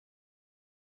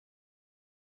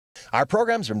Our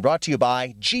program's been brought to you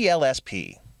by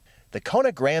GLSP, the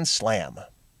Kona Grand Slam,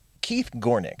 Keith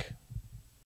Gornick,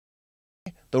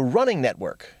 the Running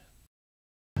Network.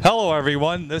 Hello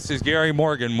everyone, this is Gary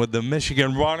Morgan with the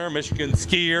Michigan Runner, Michigan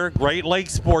Skier, Great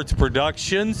Lakes Sports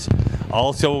Productions.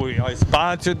 Also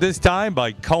sponsored this time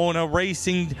by Kona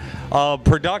Racing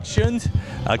Productions,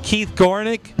 Keith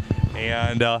Gornick,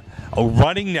 and a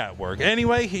Running Network.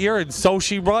 Anyway, here in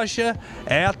Sochi, Russia,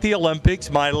 at the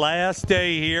Olympics, my last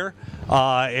day here,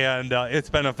 and it's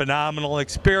been a phenomenal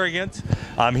experience.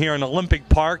 I'm here in Olympic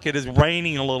Park. It is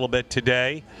raining a little bit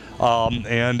today,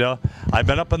 and I've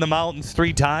been up in the mountains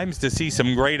 3 times to see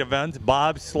some great events: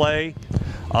 bobsleigh,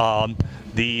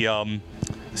 the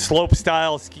slope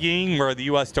style skiing, where the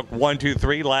U.S. took 1, 2,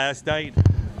 3 last night.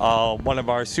 One of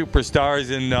our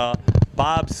superstars in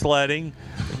bobsledding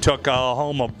took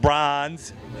home a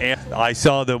bronze, and I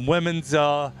saw the women's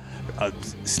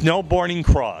snowboarding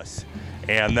cross,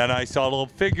 and then I saw a little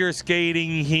figure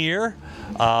skating here.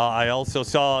 I also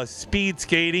saw speed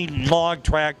skating, long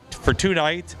track for 2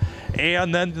 nights,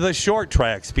 and then the short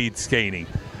track speed skating.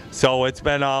 So it's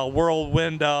been a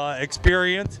whirlwind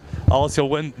experience. Also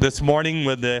went this morning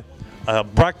with the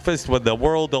breakfast with the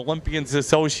World Olympians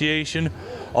Association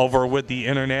over with the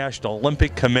International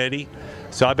Olympic Committee.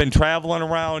 So I've been traveling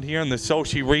around here in the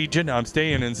Sochi region. I'm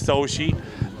staying in Sochi.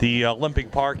 The Olympic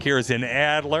Park here is in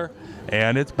Adler,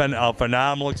 and it's been a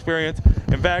phenomenal experience.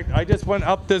 In fact, I just went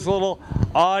up this little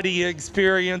Audi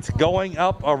experience, going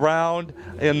up around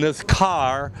in this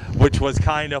car, which was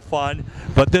kind of fun.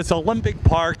 But this Olympic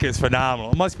Park is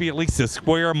phenomenal. It must be at least a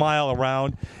square mile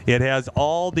around. It has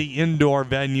all the indoor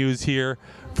venues here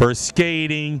for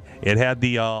skating. It had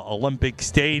the Olympic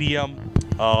Stadium.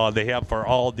 They have for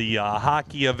all the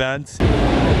hockey events.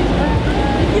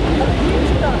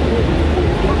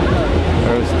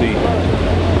 There's the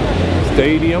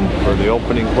stadium for the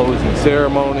opening closing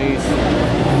ceremonies.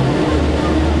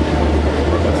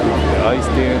 That's the ice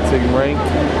dancing rink.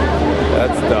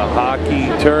 That's the hockey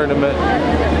tournament,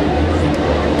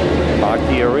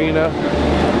 hockey arena.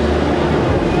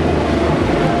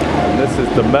 And this is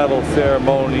the medal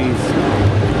ceremonies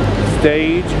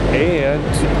stage and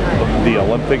the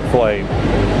Olympic flame.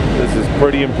 This is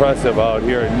pretty impressive out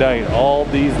here at night. All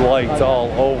these lights all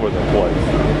over the place.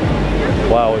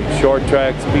 Wow, short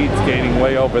track speed skating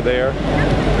way over there.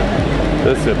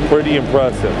 This is pretty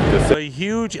impressive. It's a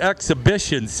huge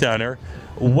exhibition center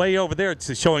way over there.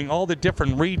 It's showing all the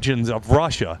different regions of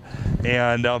Russia.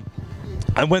 And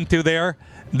I went through there.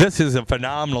 This is a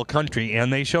phenomenal country,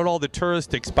 and they showed all the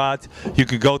touristic spots you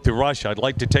could go through Russia. I'd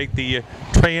like to take the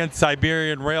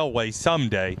Trans-Siberian Railway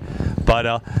someday,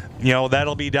 but you know,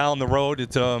 that'll be down the road.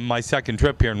 It's my second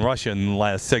trip here in Russia in the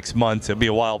last 6 months. It'll be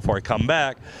a while before I come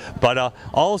back. But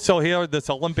also here at this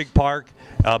Olympic Park,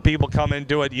 people come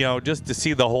into it, you know, just to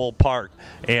see the whole park.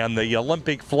 And the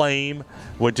Olympic flame,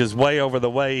 which is way over the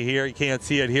way here. You can't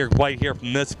see it here, quite here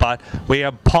from this spot. We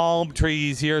have palm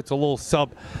trees here. It's a little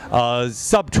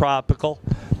subtropical,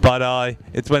 but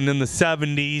it's been in the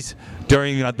 70s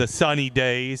during the sunny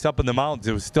days. Up in the mountains,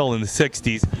 it was still in the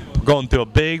 60s. We're going through a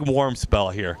big warm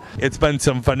spell here. It's been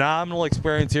some phenomenal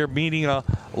experience here, meeting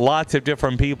lots of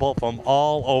different people from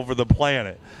all over the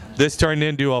planet. This turned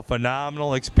into a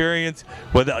phenomenal experience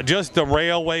with just the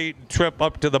railway trip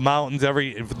up to the mountains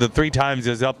the 3 times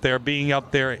is up there. Being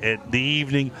up there at the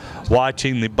evening,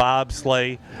 watching the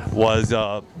bobsleigh was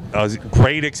a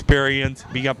great experience.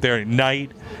 Being up there at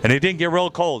night, and it didn't get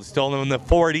real cold, still in the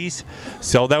 40s,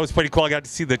 so that was pretty cool. I got to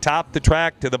see the top of the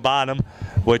track to the bottom,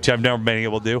 which I've never been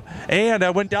able to do. And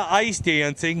I went to ice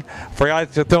dancing,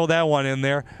 forgot to throw that one in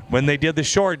there, when they did the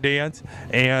short dance.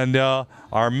 And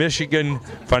our Michigan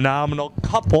phenomenal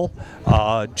couple,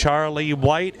 Charlie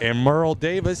White and Merle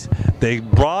Davis, they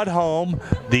brought home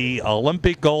the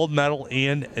Olympic gold medal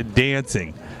in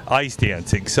dancing, ice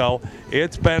dancing. So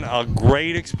it's been a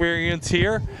great experience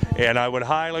here, and I would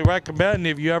highly recommend,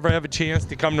 if you ever have a chance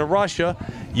to come to Russia,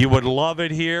 you would love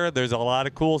it here. There's a lot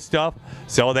of cool stuff.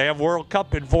 So they have World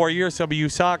Cup in 4 years, some of you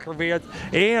soccer fans,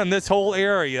 and this whole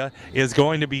area is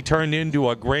going to be turned into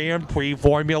a Grand Prix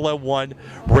Formula One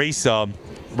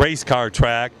race car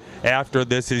track after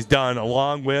this is done,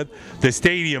 along with the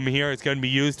stadium here. It's going to be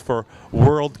used for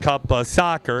World Cup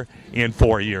soccer in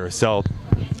 4 years. So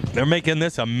they're making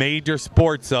this a major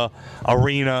sports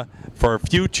arena for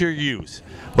future use.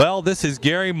 Well, this is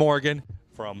Gary Morgan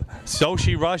from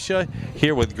Sochi, Russia,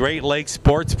 here with Great Lakes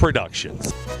Sports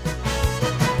Productions.